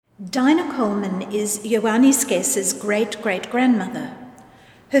Dinah Coleman is Ioannis Skers's great-great-grandmother.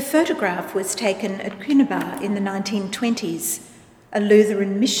 Her photograph was taken at Coonabar in the 1920s, a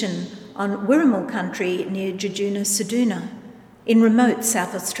Lutheran mission on Wirramal country near Jejuna Ceduna, in remote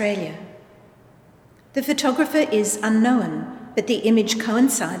South Australia. The photographer is unknown, but the image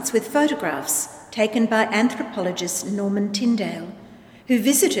coincides with photographs taken by anthropologist Norman Tyndale, who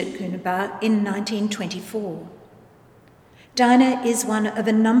visited Coonabar in 1924. Dinah is one of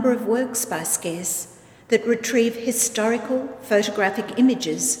a number of works by Skers that retrieve historical photographic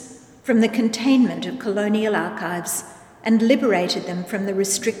images from the containment of colonial archives and liberated them from the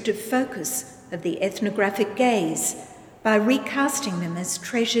restrictive focus of the ethnographic gaze by recasting them as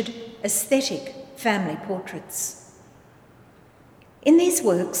treasured aesthetic family portraits. In these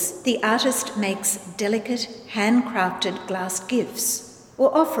works, the artist makes delicate, handcrafted glass gifts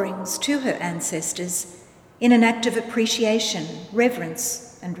or offerings to her ancestors in an act of appreciation,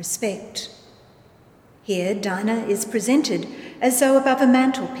 reverence, and respect. Here, Dinah is presented as though above a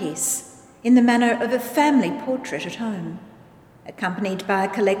mantelpiece, in the manner of a family portrait at home, accompanied by a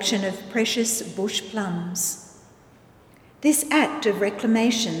collection of precious bush plums. This act of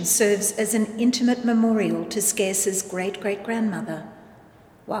reclamation serves as an intimate memorial to Skers's great-great-grandmother,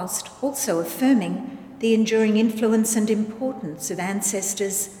 whilst also affirming the enduring influence and importance of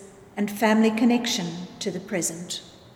ancestors and family connection to the present.